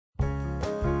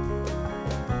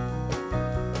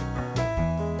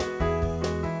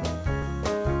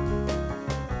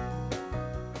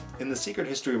The Secret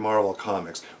History of Marvel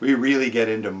Comics, we really get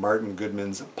into Martin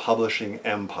Goodman's publishing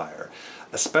empire,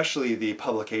 especially the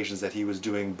publications that he was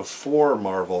doing before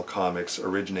Marvel Comics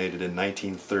originated in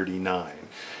 1939.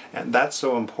 And that's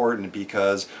so important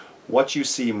because what you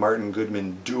see Martin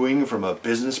Goodman doing from a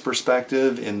business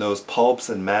perspective in those pulps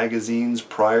and magazines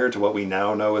prior to what we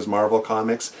now know as Marvel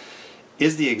Comics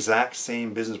is the exact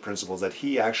same business principles that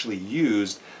he actually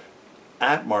used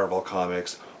at Marvel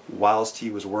Comics whilst he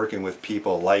was working with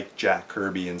people like Jack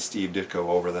Kirby and Steve Ditko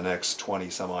over the next 20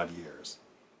 some odd years.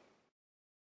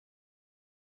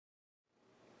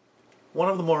 One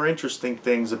of the more interesting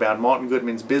things about Martin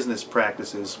Goodman's business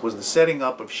practices was the setting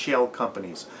up of shell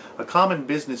companies, a common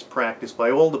business practice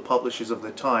by all the publishers of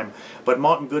the time, but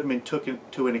Martin Goodman took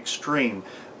it to an extreme,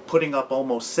 putting up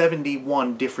almost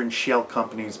 71 different shell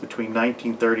companies between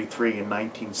 1933 and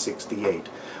 1968.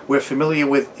 We're familiar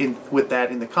with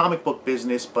that in the comic book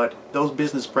business, but those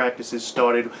business practices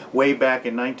started way back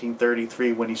in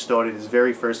 1933 when he started his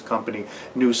very first company,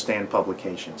 Newsstand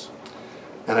Publications.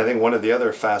 And I think one of the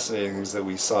other fascinating things that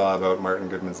we saw about Martin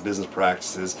Goodman's business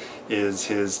practices is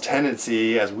his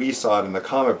tendency, as we saw it in the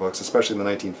comic books, especially in the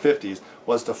 1950s,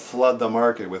 was to flood the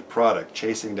market with product,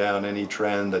 chasing down any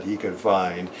trend that he could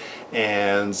find.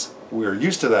 And we're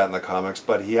used to that in the comics,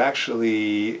 but he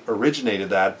actually originated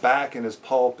that back in his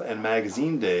pulp and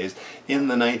magazine days in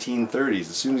the 1930s.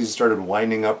 As soon as he started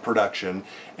winding up production,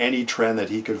 any trend that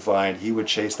he could find, he would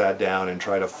chase that down and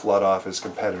try to flood off his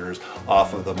competitors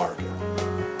off of the market.